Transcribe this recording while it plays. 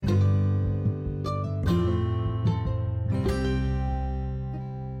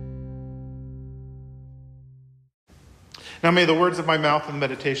Now may the words of my mouth and the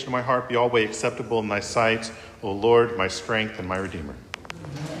meditation of my heart be always acceptable in thy sight, O Lord, my strength and my Redeemer.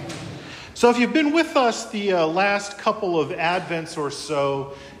 So if you've been with us the last couple of Advents or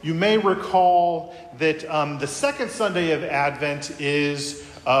so, you may recall that the second Sunday of Advent is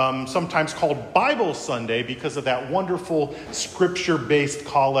sometimes called Bible Sunday because of that wonderful scripture-based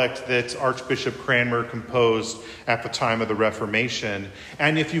collect that Archbishop Cranmer composed at the time of the Reformation.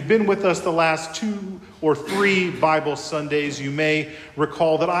 And if you've been with us the last 2 or 3 Bible Sundays, you may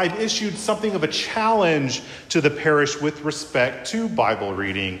recall that I've issued something of a challenge to the parish with respect to Bible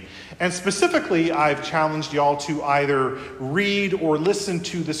reading. And specifically, I've challenged y'all to either read or listen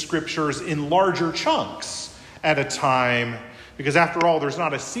to the scriptures in larger chunks at a time. Because after all, there's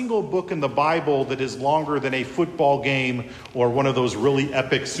not a single book in the Bible that is longer than a football game or one of those really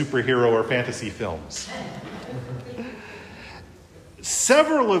epic superhero or fantasy films.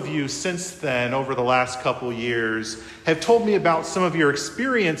 Several of you since then, over the last couple years, have told me about some of your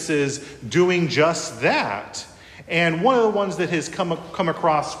experiences doing just that. And one of the ones that has come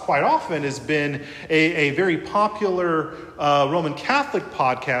across quite often has been a very popular Roman Catholic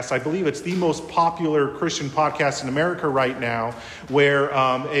podcast. I believe it's the most popular Christian podcast in America right now, where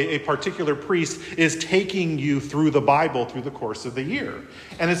a particular priest is taking you through the Bible through the course of the year.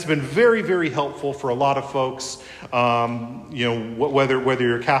 And it's been very, very helpful for a lot of folks, whether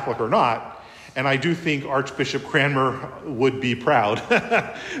you're Catholic or not. And I do think Archbishop Cranmer would be proud.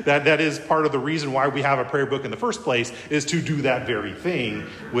 that is part of the reason why we have a prayer book in the first place, is to do that very thing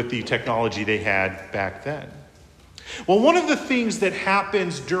with the technology they had back then. Well, one of the things that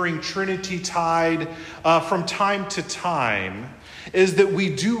happens during Trinity Tide from time to time is that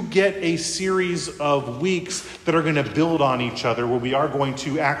we do get a series of weeks that are going to build on each other, where we are going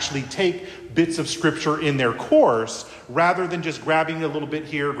to actually take bits of scripture in their course, rather than just grabbing a little bit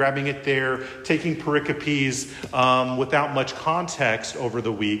here, grabbing it there, taking pericopes without much context over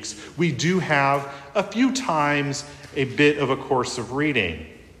the weeks. We do have a few times a bit of a course of reading.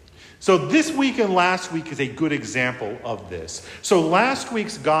 So this week and last week is a good example of this. So last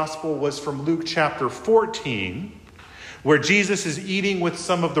week's gospel was from Luke chapter 14, where Jesus is eating with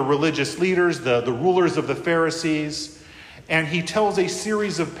some of the religious leaders, the rulers of the Pharisees, and he tells a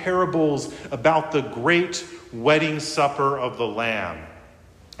series of parables about the great wedding supper of the Lamb.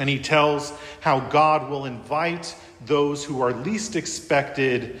 And he tells how God will invite those who are least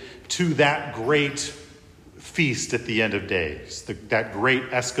expected to that great feast at the end of days, that great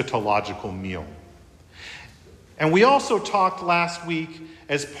eschatological meal. And we also talked last week,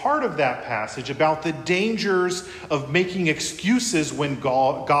 as part of that passage, about the dangers of making excuses when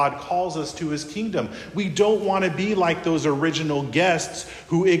God calls us to his kingdom. We don't want to be like those original guests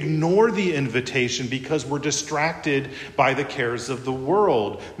who ignore the invitation because we're distracted by the cares of the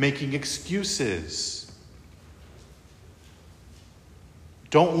world, making excuses.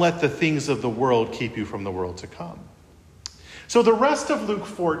 Don't let the things of the world keep you from the world to come. So the rest of Luke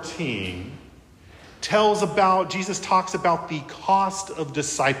 14 Jesus talks about the cost of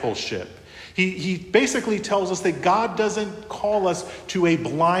discipleship. He basically tells us that God doesn't call us to a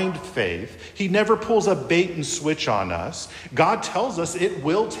blind faith. He never pulls a bait and switch on us. God tells us it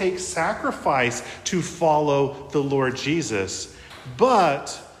will take sacrifice to follow the Lord Jesus,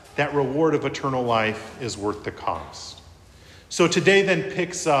 but that reward of eternal life is worth the cost. So today then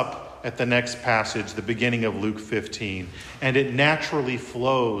picks up at the next passage, the beginning of Luke 15, and it naturally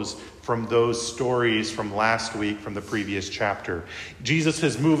flows from those stories from last week, from the previous chapter. Jesus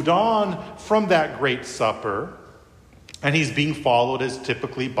has moved on from that great supper, and he's being followed as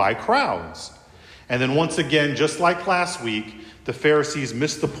typically by crowds. And then once again, just like last week, the Pharisees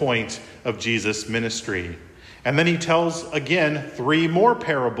missed the point of Jesus' ministry. And then he tells again 3 more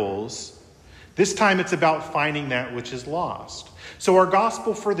parables. This time it's about finding that which is lost. So our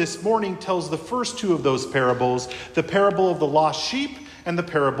gospel for this morning tells the first 2 of those parables, the parable of the lost sheep and the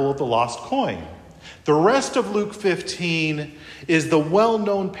parable of the lost coin. The rest of Luke 15 is the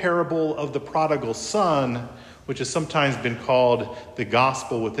well-known parable of the prodigal son, which has sometimes been called the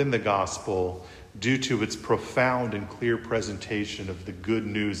gospel within the gospel due to its profound and clear presentation of the good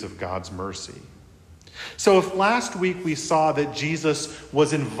news of God's mercy. So if last week we saw that Jesus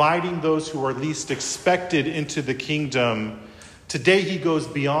was inviting those who are least expected into the kingdom, today he goes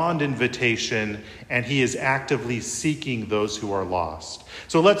beyond invitation and he is actively seeking those who are lost.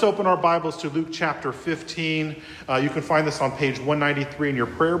 So let's open our Bibles to Luke chapter 15. You can find this on page 193 in your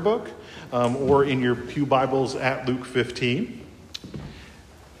prayer book or in your pew Bibles at Luke 15.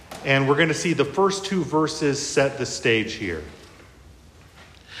 And we're going to see the first 2 verses set the stage here.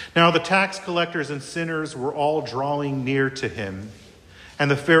 Now the tax collectors and sinners were all drawing near to him. And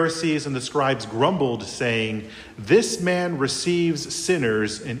the Pharisees and the scribes grumbled, saying, "This man receives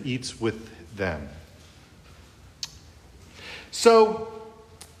sinners and eats with them." So,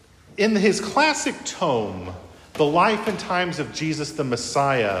 in his classic tome, The Life and Times of Jesus the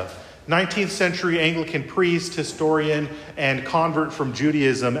Messiah, 19th century Anglican priest, historian, and convert from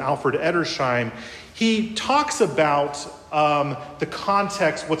Judaism, Alfred Edersheim, he talks about the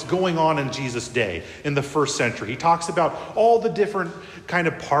context, what's going on in Jesus' day, in the first century. He talks about all the different kind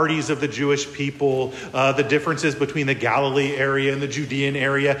of parties of the Jewish people, the differences between the Galilee area and the Judean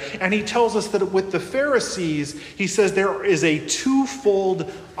area. And he tells us that with the Pharisees, he says there is a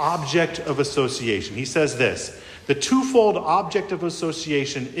twofold object of association. He says this: the twofold object of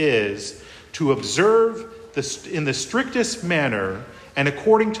association is to observe in the strictest manner and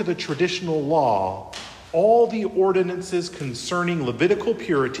according to the traditional law all the ordinances concerning Levitical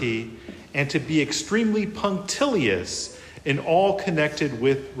purity, and to be extremely punctilious in all connected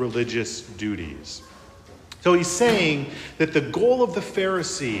with religious duties. So he's saying that the goal of the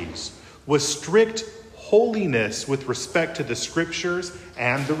Pharisees was strict holiness with respect to the scriptures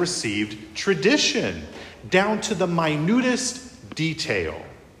and the received tradition, down to the minutest detail.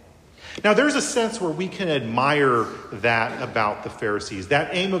 Now, there's a sense where we can admire that about the Pharisees.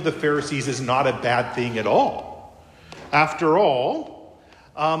 That aim of the Pharisees is not a bad thing at all. After all,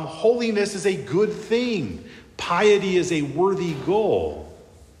 holiness is a good thing. Piety is a worthy goal.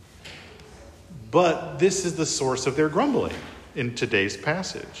 But this is the source of their grumbling in today's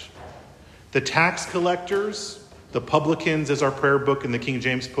passage. The tax collectors, the publicans, as our prayer book in the King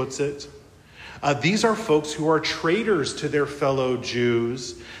James puts it, these are folks who are traitors to their fellow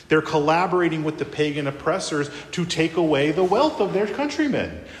Jews. They're collaborating with the pagan oppressors to take away the wealth of their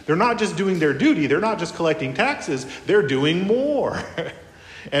countrymen. They're not just doing their duty. They're not just collecting taxes. They're doing more.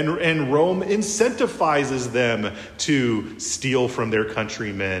 And Rome incentivizes them to steal from their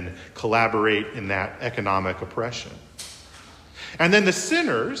countrymen, collaborate in that economic oppression. And then the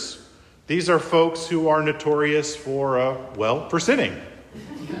sinners, these are folks who are notorious for sinning.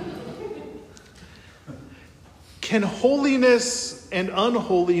 Can holiness and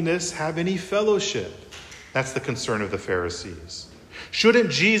unholiness have any fellowship? That's the concern of the Pharisees.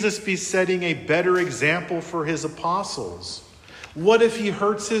 Shouldn't Jesus be setting a better example for his apostles? What if he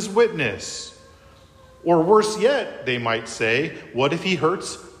hurts his witness? Or worse yet, they might say, what if he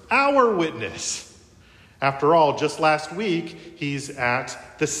hurts our witness? After all, just last week, he's at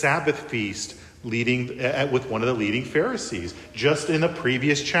the Sabbath feast with one of the leading Pharisees. Just in the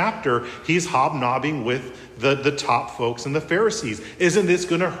previous chapter, he's hobnobbing with the top folks in the Pharisees. Isn't this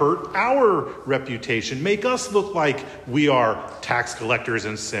going to hurt our reputation? Make us look like we are tax collectors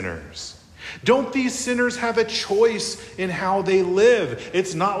and sinners? Don't these sinners have a choice in how they live?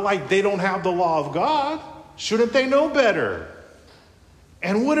 It's not like they don't have the law of God. Shouldn't they know better?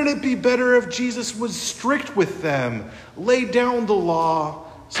 And wouldn't it be better if Jesus was strict with them, laid down the law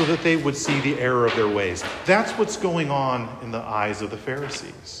so that they would see the error of their ways? That's what's going on in the eyes of the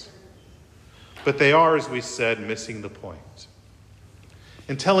Pharisees. But they are, as we said, missing the point.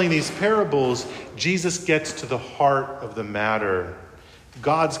 In telling these parables, Jesus gets to the heart of the matter.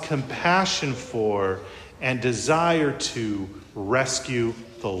 God's compassion for and desire to rescue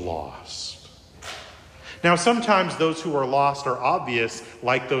the lost. Now, sometimes those who are lost are obvious,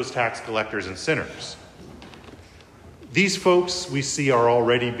 like those tax collectors and sinners. These folks we see are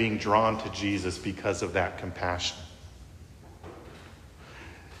already being drawn to Jesus because of that compassion.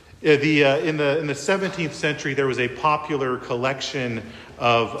 In the 17th century, there was a popular collection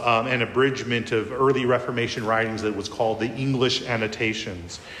of an abridgment of early Reformation writings that was called the English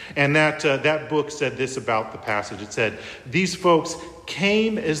Annotations. And that book said this about the passage. It said, "These folks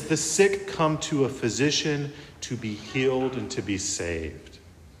came as the sick come to a physician to be healed and to be saved."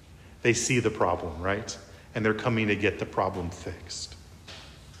 They see the problem, right? And they're coming to get the problem fixed.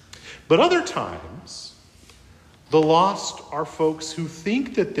 But other times, the lost are folks who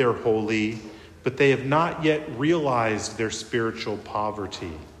think that they're holy, but they have not yet realized their spiritual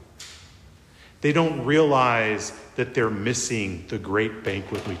poverty. They don't realize that they're missing the great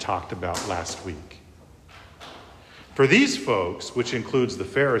banquet we talked about last week. For these folks, which includes the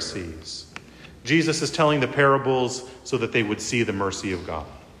Pharisees, Jesus is telling the parables so that they would see the mercy of God.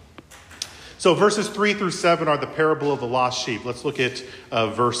 So verses 3 through 7 are the parable of the lost sheep. Let's look at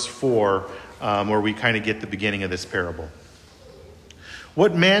verse 4, where we kind of get the beginning of this parable.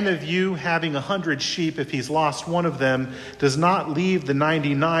 "What man of you, having 100 sheep, if he's lost one of them, does not leave the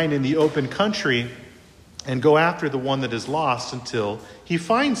 99 in the open country and go after the one that is lost until he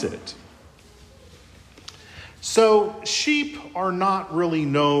finds it?" So sheep are not really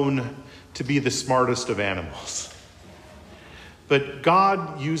known to be the smartest of animals. But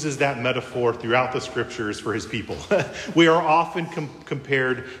God uses that metaphor throughout the scriptures for his people. We are often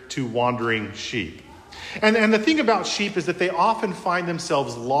compared to wandering sheep. And the thing about sheep is that they often find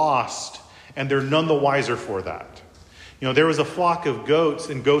themselves lost, and they're none the wiser for that. You know, there was a flock of goats,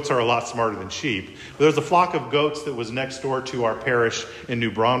 and goats are a lot smarter than sheep. But there was a flock of goats that was next door to our parish in New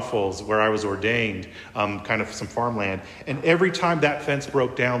Braunfels, where I was ordained, kind of some farmland. And every time that fence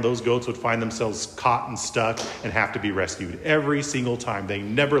broke down, those goats would find themselves caught and stuck and have to be rescued. Every single time. They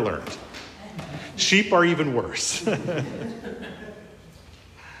never learned. Sheep are even worse.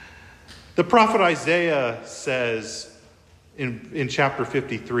 The prophet Isaiah says, in chapter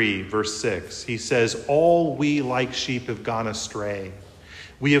 53, verse 6, he says, "All we like sheep have gone astray.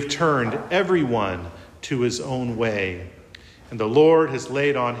 We have turned everyone to his own way. And the Lord has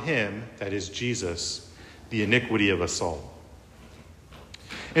laid on him," that is Jesus, "the iniquity of us all."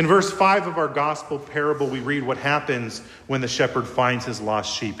 In verse 5 of our gospel parable, we read what happens when the shepherd finds his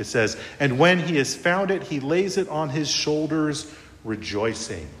lost sheep. It says, "And when he has found it, he lays it on his shoulders,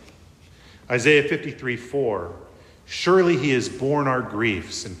 rejoicing." Isaiah 53:4, "Surely he has borne our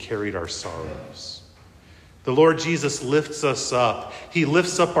griefs and carried our sorrows." The Lord Jesus lifts us up. He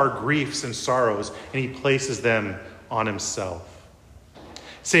lifts up our griefs and sorrows, and he places them on himself.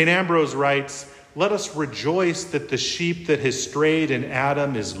 St. Ambrose writes, "Let us rejoice that the sheep that has strayed in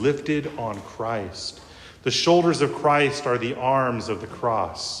Adam is lifted on Christ. The shoulders of Christ are the arms of the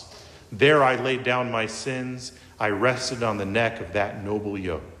cross. There I laid down my sins. I rested on the neck of that noble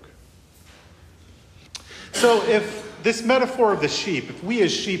yoke." So if this metaphor of the sheep, if we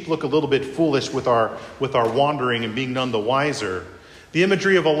as sheep look a little bit foolish with our wandering and being none the wiser, the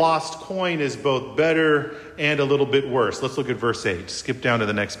imagery of a lost coin is both better and a little bit worse. Let's look at verse 8. Skip down to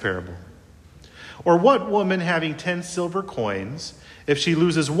the next parable. "Or what woman having 10 silver coins, if she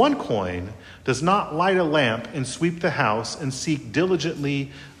loses one coin, does not light a lamp and sweep the house and seek diligently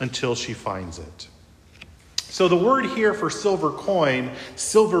until she finds it?" So the word here for silver coin,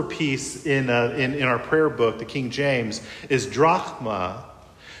 silver piece in our prayer book, the King James, is drachma,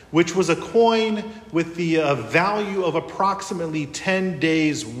 which was a coin with the value of approximately 10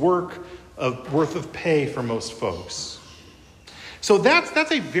 days' worth of pay for most folks. So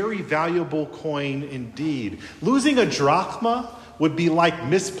that's a very valuable coin indeed. Losing a drachma would be like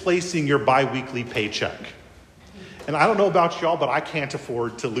misplacing your biweekly paycheck. And I don't know about y'all, but I can't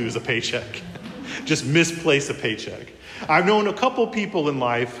afford to lose a paycheck. Just misplace a paycheck. I've known a couple people in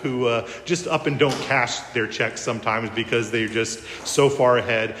life who just up and don't cash their checks sometimes because they're just so far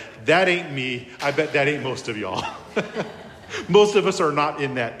ahead. That ain't me. I bet that ain't most of y'all. Most of us are not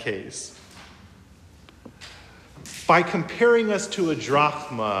in that case. By comparing us to a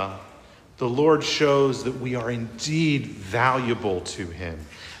drachma, the Lord shows that we are indeed valuable to him.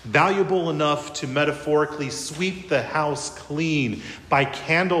 Valuable enough to metaphorically sweep the house clean by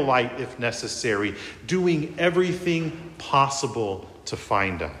candlelight if necessary, doing everything possible to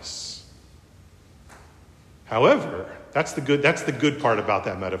find us. However, that's the good part about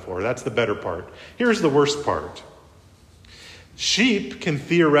that metaphor. That's the better part. Here's the worst part. Sheep can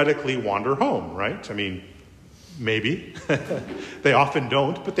theoretically wander home, right? I mean, maybe. They often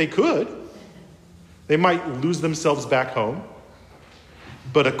don't, but they could. They might lose themselves back home.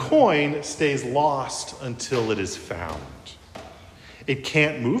 But a coin stays lost until it is found. It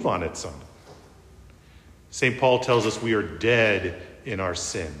can't move on its own. St. Paul tells us we are dead in our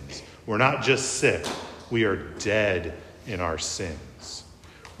sins. We're not just sick, we are dead in our sins.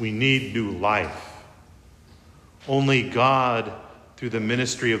 We need new life. Only God, through the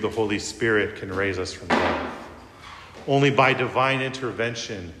ministry of the Holy Spirit, can raise us from death. Only by divine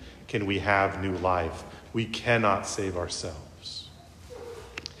intervention can we have new life. We cannot save ourselves.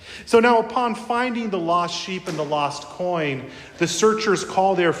 So now upon finding the lost sheep and the lost coin, the searchers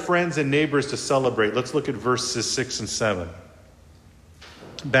call their friends and neighbors to celebrate. Let's look at verses 6 and 7.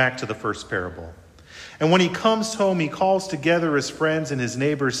 Back to the first parable. "And when he comes home, he calls together his friends and his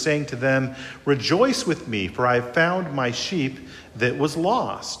neighbors, saying to them, 'Rejoice with me, for I have found my sheep that was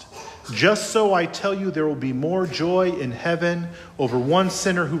lost.' Just so I tell you, there will be more joy in heaven over one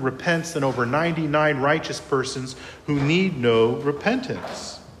sinner who repents than over 99 righteous persons who need no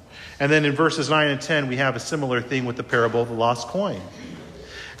repentance." And then in verses 9 and 10, we have a similar thing with the parable of the lost coin.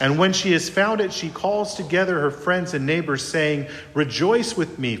 "And when she has found it, she calls together her friends and neighbors, saying, 'Rejoice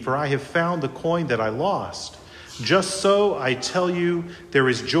with me, for I have found the coin that I lost.' Just so, I tell you, there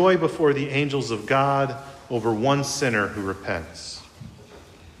is joy before the angels of God over one sinner who repents."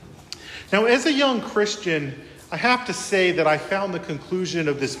 Now, as a young Christian, I have to say that I found the conclusion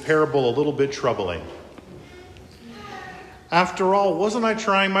of this parable a little bit troubling. After all, wasn't I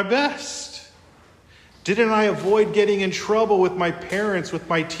trying my best? Didn't I avoid getting in trouble with my parents, with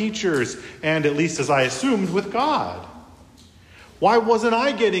my teachers, and at least as I assumed, with God? Why wasn't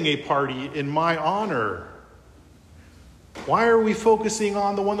I getting a party in my honor? Why are we focusing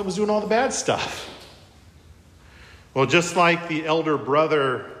on the one that was doing all the bad stuff? Well, just like the elder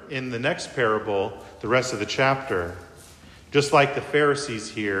brother in the next parable, the rest of the chapter, just like the Pharisees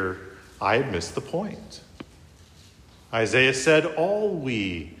here, I had missed the point. Isaiah said, all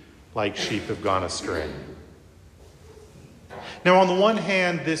we like sheep have gone astray. Now, on the one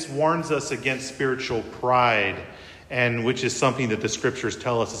hand, this warns us against spiritual pride, and which is something that the scriptures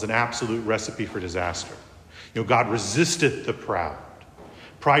tell us is an absolute recipe for disaster. God resisteth the proud.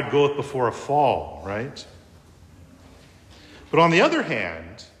 Pride goeth before a fall, right? But on the other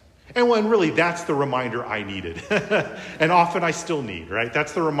hand, and really that's the reminder I needed. And often I still need, right?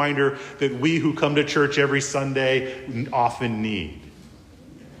 That's the reminder that we who come to church every Sunday often need.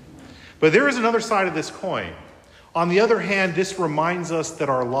 But there is another side of this coin. On the other hand, this reminds us that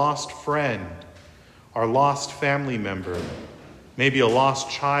our lost friend, our lost family member, maybe a lost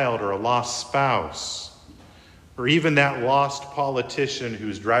child or a lost spouse, or even that lost politician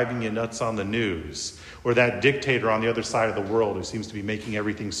who's driving you nuts on the news, or that dictator on the other side of the world who seems to be making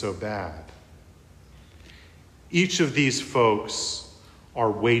everything so bad. Each of these folks are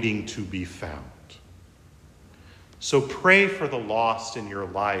waiting to be found. So pray for the lost in your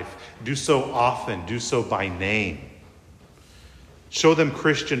life. Do so often. Do so by name. Show them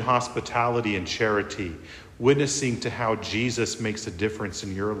Christian hospitality and charity, witnessing to how Jesus makes a difference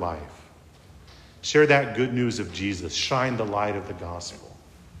in your life. Share that good news of Jesus. Shine the light of the gospel.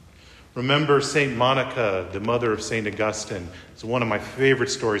 Remember St. Monica, the mother of St. Augustine. It's one of my favorite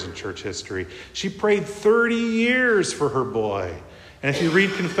stories in church history. She prayed 30 years for her boy. And if you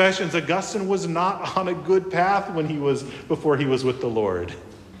read Confessions, Augustine was not on a good path before he was with the Lord.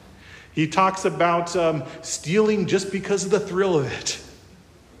 He talks about stealing just because of the thrill of it.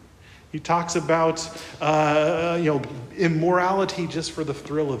 He talks about immorality just for the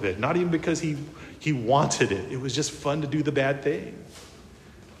thrill of it, not even because he wanted it. It was just fun to do the bad thing.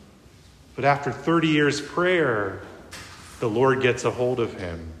 But after 30 years prayer, the Lord gets a hold of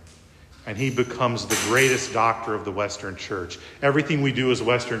him, and he becomes the greatest doctor of the Western Church. Everything we do as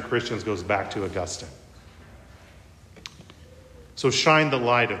Western Christians goes back to Augustine. So shine the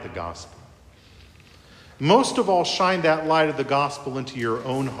light of the gospel. Most of all, shine that light of the gospel into your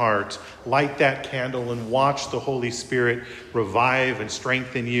own heart. Light that candle and watch the Holy Spirit revive and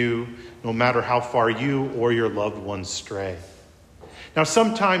strengthen you, no matter how far you or your loved ones stray. Now,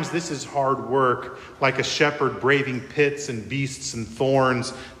 sometimes this is hard work, like a shepherd braving pits and beasts and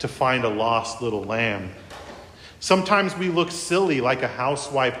thorns to find a lost little lamb. Sometimes we look silly, like a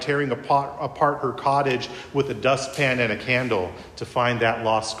housewife tearing apart her cottage with a dustpan and a candle to find that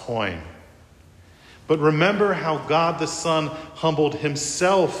lost coin. But remember how God the Son humbled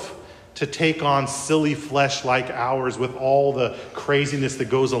himself to take on silly flesh like ours with all the craziness that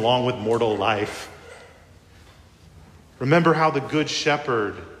goes along with mortal life. Remember how the Good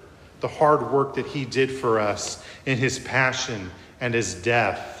Shepherd, the hard work that he did for us in his passion and his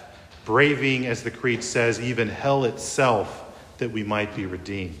death, braving, as the Creed says, even hell itself, that we might be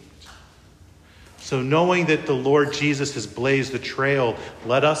redeemed. So knowing that the Lord Jesus has blazed the trail,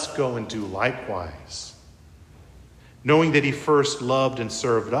 let us go and do likewise. Knowing that he first loved and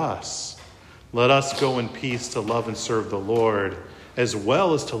served us, let us go in peace to love and serve the Lord, as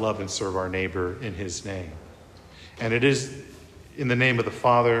well as to love and serve our neighbor in his name. And it is in the name of the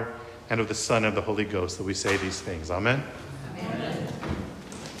Father, and of the Son, and of the Holy Ghost that we say these things. Amen.